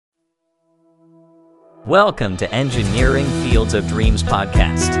Welcome to Engineering Fields of Dreams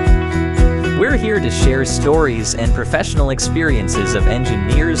podcast. We're here to share stories and professional experiences of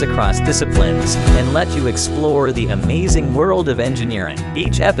engineers across disciplines and let you explore the amazing world of engineering.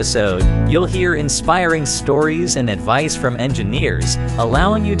 Each episode, you'll hear inspiring stories and advice from engineers,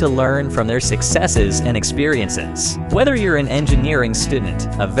 allowing you to learn from their successes and experiences. Whether you're an engineering student,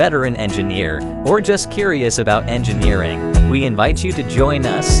 a veteran engineer, or just curious about engineering, we invite you to join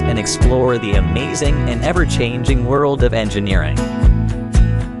us and explore the amazing and ever-changing world of engineering.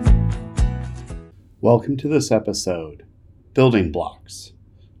 Welcome to this episode, Building Blocks,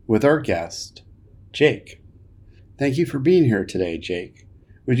 with our guest, Jake. Thank you for being here today, Jake.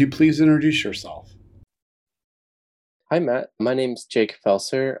 Would you please introduce yourself? Hi, Matt. My name's Jake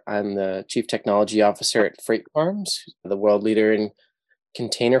Felser. I'm the Chief Technology Officer at Freight Farms, the world leader in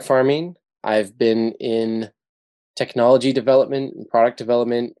container farming. I've been in technology development and product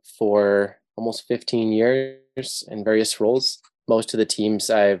development for almost 15 years in various roles. Most of the teams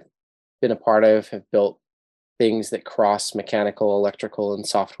I've been a part of have built things that cross mechanical, electrical, and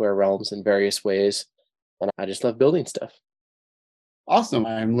software realms in various ways. And I just love building stuff. Awesome.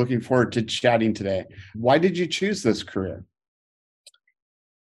 I'm looking forward to chatting today. Why did you choose this career?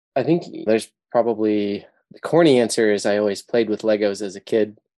 I think there's probably the corny answer is I always played with Legos as a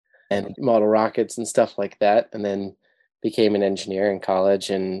kid and model rockets and stuff like that, and then became an engineer in college.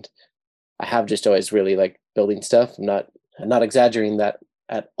 And I have just always really liked building stuff. I'm not exaggerating that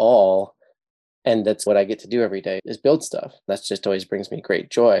at all. And that's what I get to do every day is build stuff. That just always brings me great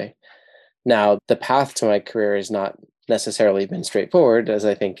joy. Now, the path to my career has not necessarily been straightforward, as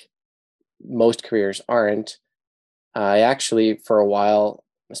I think most careers aren't. I actually, for a while,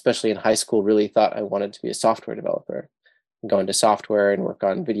 especially in high school, really thought I wanted to be a software developer, go into software and work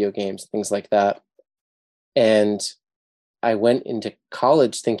on video games, things like that. And I went into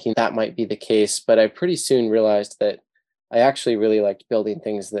college thinking that might be the case, but I pretty soon realized that I actually really liked building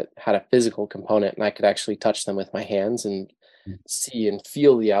things that had a physical component and I could actually touch them with my hands and see and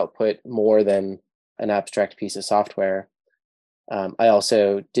feel the output more than an abstract piece of software. I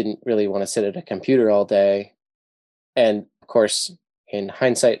also didn't really want to sit at a computer all day. And of course, in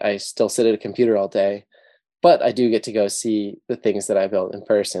hindsight, I still sit at a computer all day, but I do get to go see the things that I built in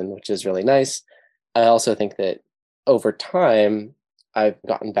person, which is really nice. I also think that over time, I've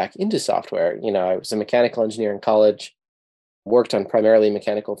gotten back into software. I was a mechanical engineer in college, worked on primarily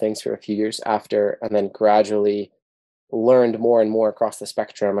mechanical things for a few years after, and then gradually learned more and more across the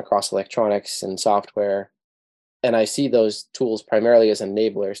spectrum, across electronics and software. And I see those tools primarily as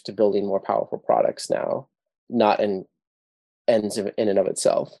enablers to building more powerful products now, not in ends in and of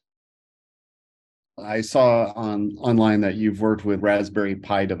itself. I saw online that you've worked with Raspberry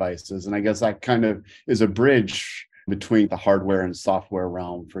Pi devices, and I guess that kind of is a bridge between the hardware and software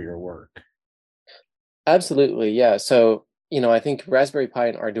realm for your work. Absolutely, yeah. So, I think Raspberry Pi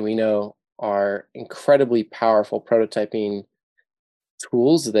and Arduino are incredibly powerful prototyping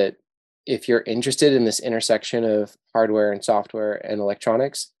tools that if you're interested in this intersection of hardware and software and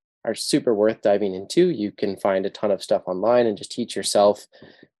electronics are super worth diving into. You can find a ton of stuff online and just teach yourself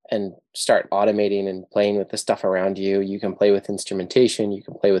and start automating and playing with the stuff around you. You can play with instrumentation, you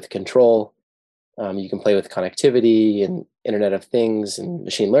can play with control, you can play with connectivity and Internet of Things and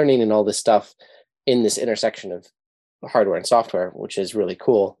machine learning and all this stuff in this intersection of hardware and software, which is really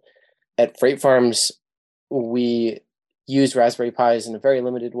cool. At Freight Farms, we use Raspberry Pis in a very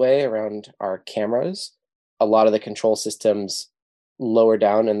limited way around our cameras. A lot of the control systems lower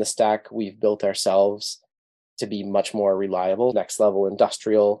down in the stack we've built ourselves to be much more reliable, next level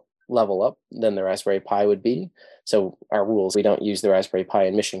industrial level up than the Raspberry Pi would be. So our rules, we don't use the Raspberry Pi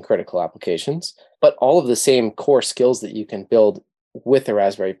in mission critical applications, but all of the same core skills that you can build with the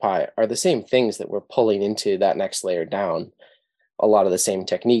Raspberry Pi are the same things that we're pulling into that next layer down. A lot of the same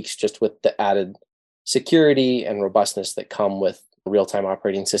techniques, just with the added security and robustness that come with real-time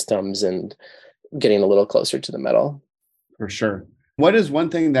operating systems and getting a little closer to the metal. For sure. What is one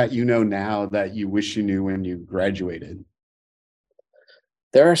thing that you know now that you wish you knew when you graduated?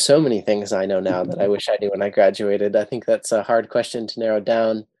 There are so many things I know now that I wish I knew when I graduated. I think that's a hard question to narrow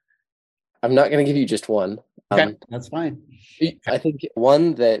down. I'm not going to give you just one. Okay, that's fine. I think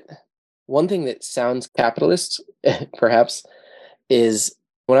one thing that sounds capitalist, perhaps, is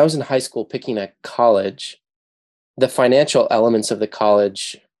when I was in high school picking a college, the financial elements of the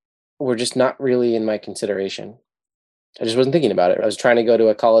college were just not really in my consideration. I just wasn't thinking about it. I was trying to go to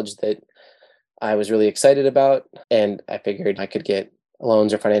a college that I was really excited about, and I figured I could get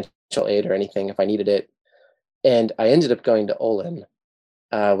loans or financial aid or anything if I needed it. And I ended up going to Olin,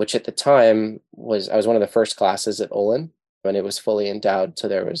 which at the time I was one of the first classes at Olin, and it was fully endowed, so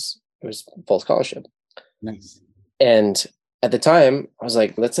it was full scholarship. Nice. And at the time, I was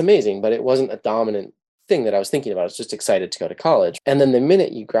like, that's amazing, but it wasn't a dominant thing that I was thinking about. I was just excited to go to college. And then the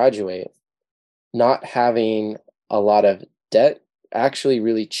minute you graduate, not having a lot of debt actually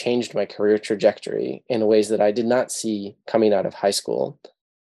really changed my career trajectory in ways that I did not see coming out of high school.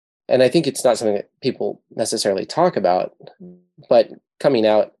 And I think it's not something that people necessarily talk about, but coming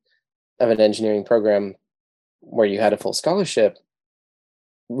out of an engineering program where you had a full scholarship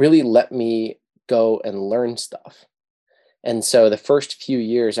really let me go and learn stuff. And so the first few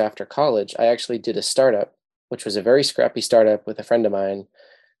years after college, I actually did a startup, which was a very scrappy startup with a friend of mine.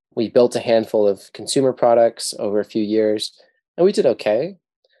 We built a handful of consumer products over a few years, and we did okay.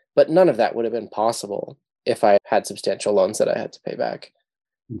 But none of that would have been possible if I had substantial loans that I had to pay back.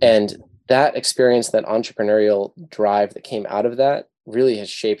 And that experience, that entrepreneurial drive that came out of that really has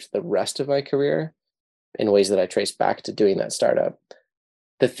shaped the rest of my career in ways that I trace back to doing that startup.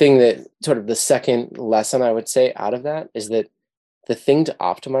 The thing that sort of the second lesson I would say out of that is that the thing to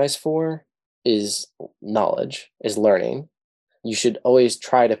optimize for is knowledge, is learning. You should always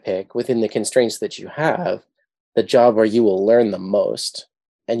try to pick within the constraints that you have the job where you will learn the most.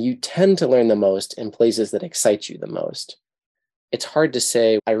 And you tend to learn the most in places that excite you the most. It's hard to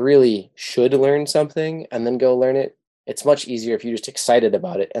say, I really should learn something and then go learn it. It's much easier if you're just excited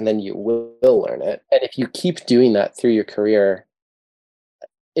about it and then you will learn it. And if you keep doing that through your career,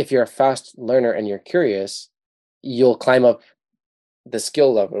 if you're a fast learner and you're curious, you'll climb up the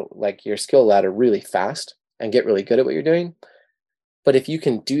skill level, like your skill ladder, really fast and get really good at what you're doing. But if you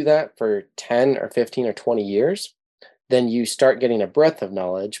can do that for 10 or 15 or 20 years, then you start getting a breadth of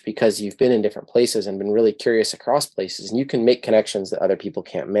knowledge because you've been in different places and been really curious across places, and you can make connections that other people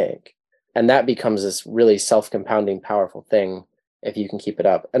can't make. And that becomes this really self-compounding, powerful thing if you can keep it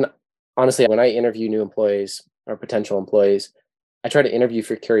up. And honestly, when I interview new employees or potential employees, I try to interview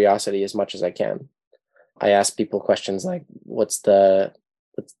for curiosity as much as I can. I ask people questions like, what's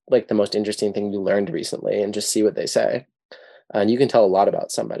like the most interesting thing you learned recently, and just see what they say. And you can tell a lot about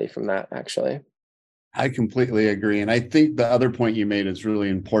somebody from that, actually. I completely agree. And I think the other point you made is really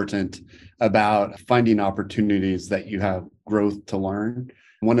important about finding opportunities that you have growth to learn.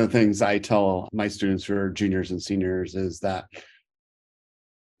 One of the things I tell my students who are juniors and seniors is that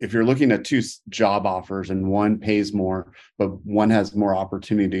if you're looking at two job offers and one pays more, but one has more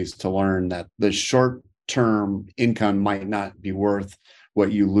opportunities to learn, that the short-term income might not be worth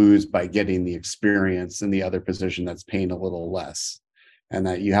what you lose by getting the experience in the other position that's paying a little less. And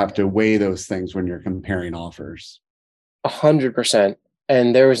that you have to weigh those things when you're comparing offers. 100%.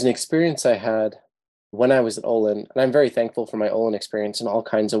 And there was an experience I had when I was at Olin, and I'm very thankful for my Olin experience in all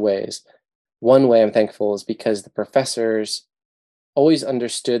kinds of ways. One way I'm thankful is because the professors always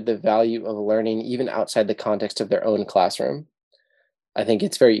understood the value of learning even outside the context of their own classroom. I think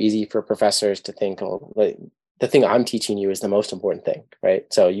it's very easy for professors to think, oh, the thing I'm teaching you is the most important thing, right?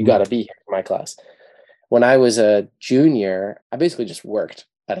 So you got to be here for my class. When I was a junior, I basically just worked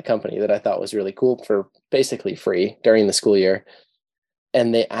at a company that I thought was really cool for basically free during the school year.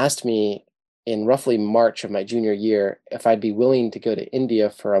 And they asked me in roughly March of my junior year if I'd be willing to go to India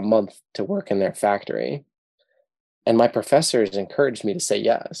for a month to work in their factory. And my professors encouraged me to say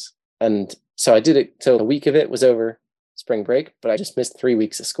yes. And so I did it. So a week of it was over spring break, but I just missed 3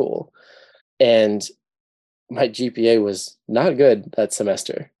 weeks of school. And my GPA was not good that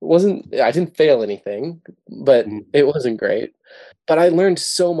semester. I didn't fail anything, but it wasn't great. But I learned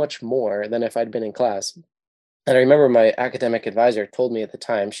so much more than if I'd been in class. And I remember my academic advisor told me at the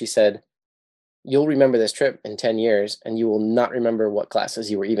time, she said, you'll remember this trip in 10 years and you will not remember what classes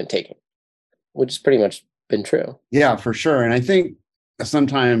you were even taking, which has pretty much been true. Yeah, for sure. And I think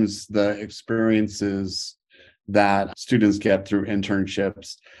sometimes the experiences that students get through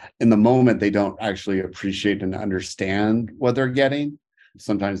internships, in the moment, they don't actually appreciate and understand what they're getting.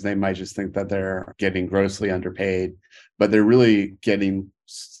 Sometimes they might just think that they're getting grossly underpaid, but they're really getting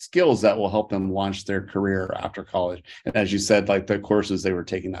skills that will help them launch their career after college. And as you said, like the courses they were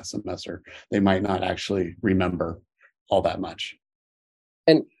taking that semester, they might not actually remember all that much.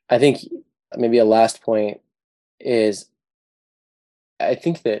 And I think maybe a last point is, I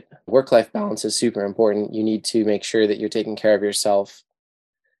think that work-life balance is super important. You need to make sure that you're taking care of yourself,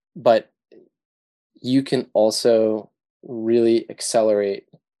 but you can also really accelerate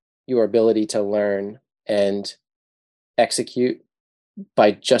your ability to learn and execute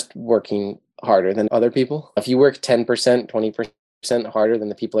by just working harder than other people. If you work 10%, 20% harder than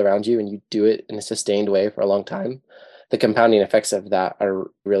the people around you and you do it in a sustained way for a long time, the compounding effects of that are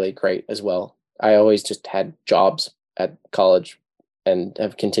really great as well. I always just had jobs at college and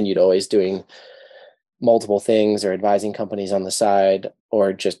have continued always doing multiple things or advising companies on the side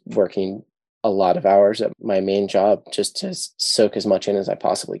or just working a lot of hours at my main job just to soak as much in as I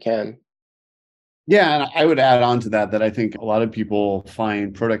possibly can. Yeah, and I would add on to that I think a lot of people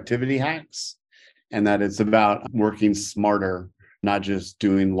find productivity hacks and that it's about working smarter, not just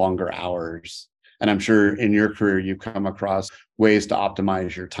doing longer hours. And I'm sure in your career, you've come across ways to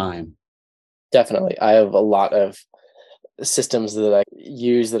optimize your time. Definitely. I have a lot of systems that I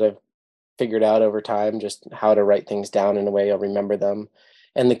use that I've figured out over time, just how to write things down in a way I'll remember them.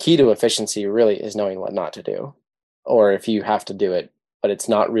 And the key to efficiency really is knowing what not to do, or if you have to do it, but it's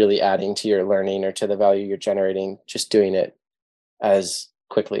not really adding to your learning or to the value you're generating, just doing it as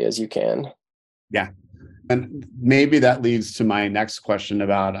quickly as you can. Yeah. And maybe that leads to my next question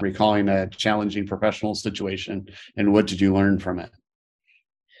about recalling a challenging professional situation and what did you learn from it?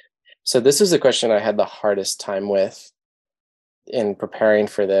 So this is a question I had the hardest time with in preparing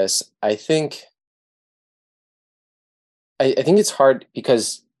for this. I think it's hard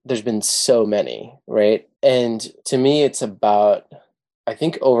because there's been so many, right? And to me, it's about, I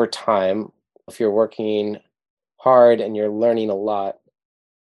think over time, if you're working hard and you're learning a lot,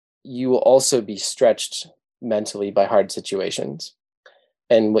 you will also be stretched mentally by hard situations.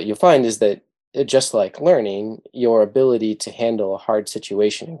 And what you'll find is that just like learning, your ability to handle a hard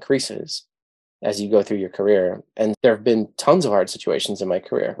situation increases as you go through your career. And there have been tons of hard situations in my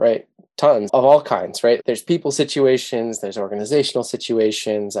career, right? Tons of all kinds, right? There's people situations, there's organizational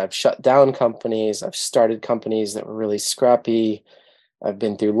situations. I've shut down companies, I've started companies that were really scrappy. I've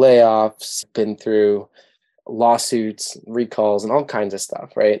been through layoffs, been through lawsuits, recalls, and all kinds of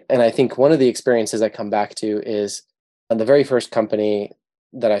stuff, right? And I think one of the experiences I come back to is on the very first company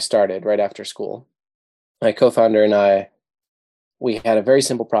that I started right after school. My co-founder and I, we had a very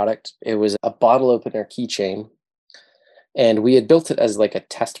simple product. It was a bottle opener keychain. And we had built it as like a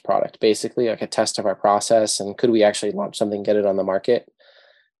test product, basically, like a test of our process. And could we actually launch something, get it on the market?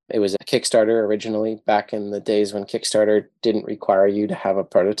 It was a Kickstarter originally, back in the days when Kickstarter didn't require you to have a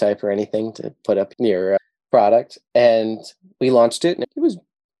prototype or anything to put up your product. And we launched it, and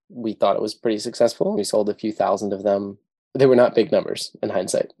we thought it was pretty successful. We sold a few thousand of them. They were not big numbers in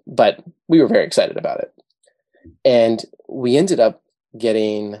hindsight, but we were very excited about it. And we ended up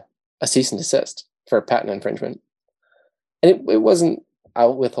getting a cease and desist for patent infringement. And it wasn't,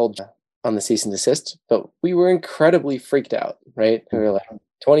 I'll withhold on the cease and desist, but we were incredibly freaked out, right? We were like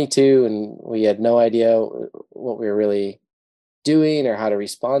 22 and we had no idea what we were really doing or how to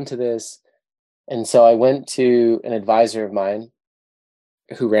respond to this. And so I went to an advisor of mine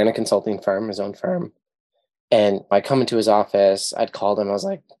who ran a consulting firm, his own firm. And I come into his office, I'd called him. I was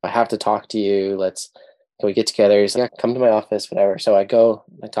like, I have to talk to you. Can we get together? He's like, yeah, come to my office, whatever. So I go,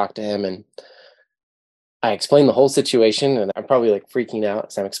 I talk to him and I explain the whole situation, and I'm probably like freaking out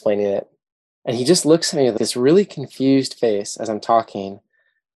as I'm explaining it. And he just looks at me with this really confused face as I'm talking.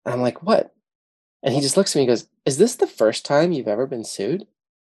 And I'm like, what? And he just looks at me and goes, is this the first time you've ever been sued?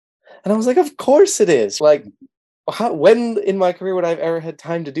 And I was like, of course it is. Like, when in my career would I have ever had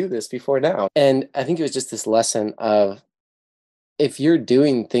time to do this before now? And I think it was just this lesson of, if you're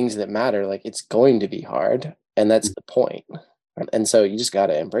doing things that matter, like it's going to be hard. And that's the point. And so you just got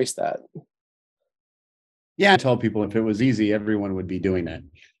to embrace that. Yeah, I tell people if it was easy, everyone would be doing it.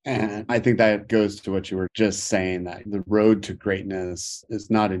 And I think that goes to what you were just saying, that the road to greatness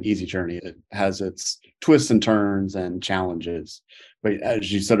is not an easy journey. It has its twists and turns and challenges. But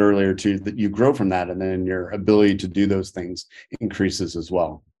as you said earlier, too, that you grow from that, and then your ability to do those things increases as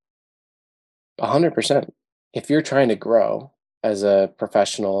well. 100%. If you're trying to grow as a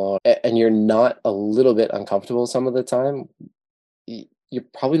professional and you're not a little bit uncomfortable some of the time, you're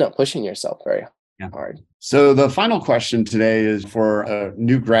probably not pushing yourself very hard. So the final question today is for a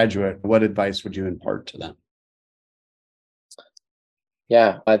new graduate. What advice would you impart to them?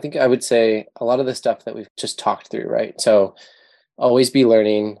 Yeah, I think I would say a lot of the stuff that we've just talked through, right? So always be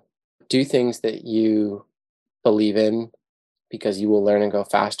learning, do things that you believe in, because you will learn and go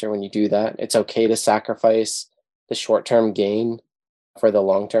faster when you do that. It's okay to sacrifice the short-term gain for the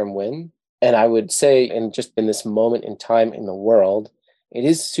long-term win. And I would say, and just in this moment in time in the world, it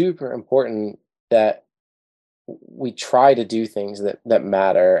is super important that we try to do things that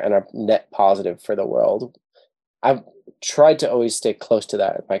matter and are net positive for the world. I've tried to always stay close to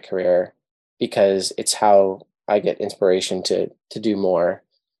that in my career because it's how I get inspiration to do more.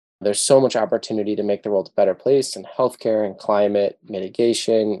 There's so much opportunity to make the world a better place in healthcare and climate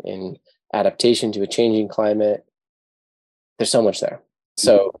mitigation, in adaptation to a changing climate. There's so much there.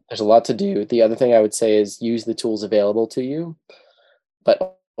 So there's a lot to do. The other thing I would say is use the tools available to you,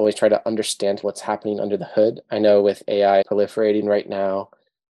 but always try to understand what's happening under the hood. I know with AI proliferating right now,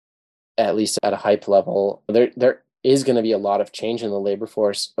 at least at a hype level, there is going to be a lot of change in the labor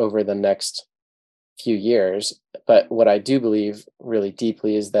force over the next few years. But what I do believe really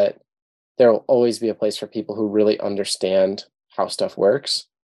deeply is that there will always be a place for people who really understand how stuff works,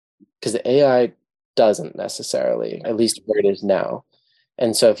 because the AI doesn't necessarily, at least where it is now.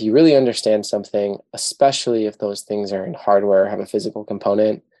 And so if you really understand something, especially if those things are in hardware, have a physical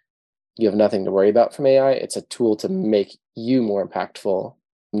component, you have nothing to worry about from AI. It's a tool to make you more impactful,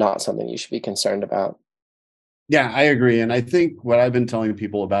 not something you should be concerned about. Yeah, I agree. And I think what I've been telling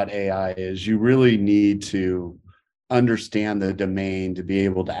people about AI is you really need to understand the domain to be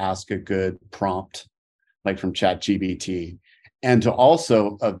able to ask a good prompt, like from ChatGPT, and to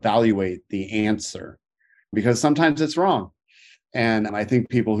also evaluate the answer, because sometimes it's wrong. And I think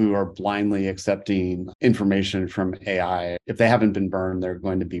people who are blindly accepting information from AI, if they haven't been burned, they're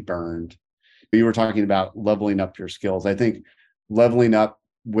going to be burned. You were talking about leveling up your skills. I think leveling up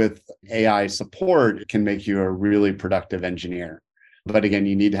with AI support can make you a really productive engineer. But again,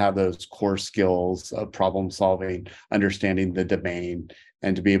 you need to have those core skills of problem solving, understanding the domain,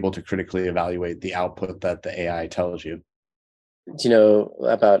 and to be able to critically evaluate the output that the AI tells you. Do you know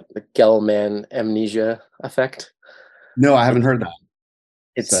about the Gell-Mann amnesia effect? No, I haven't heard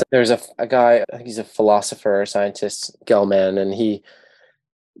that. There's a guy, I think he's a philosopher or scientist, Gell-Mann, and he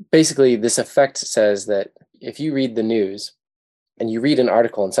basically, this effect says that if you read the news and you read an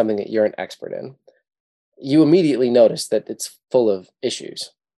article on something that you're an expert in, you immediately notice that it's full of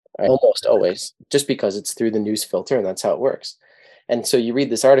issues, right? Almost always, just because it's through the news filter and that's how it works. And so you read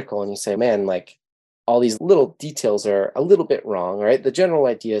this article and you say, man, like all these little details are a little bit wrong, right? The general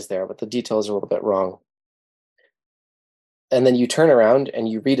idea is there, but the details are a little bit wrong. And then you turn around and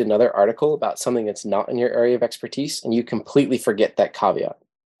you read another article about something that's not in your area of expertise, and you completely forget that caveat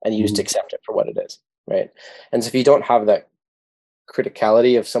and you just accept it for what it is, right? And so if you don't have that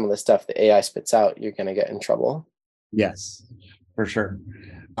criticality of some of the stuff the AI spits out, you're going to get in trouble. Yes, for sure.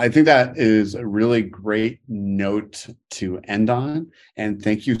 I think that is a really great note to end on. And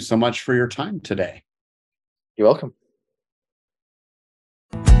thank you so much for your time today. You're welcome.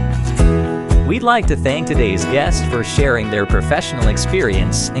 We'd like to thank today's guest for sharing their professional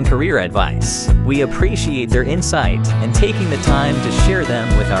experience and career advice. We appreciate their insight and taking the time to share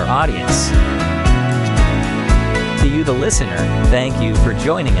them with our audience. To you, the listener, thank you for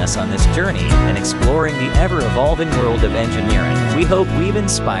joining us on this journey and exploring the ever-evolving world of engineering. We hope we've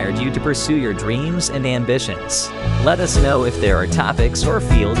inspired you to pursue your dreams and ambitions. Let us know if there are topics or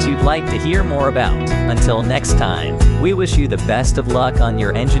fields you'd like to hear more about. Until next time, we wish you the best of luck on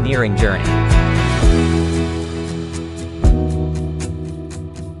your engineering journey.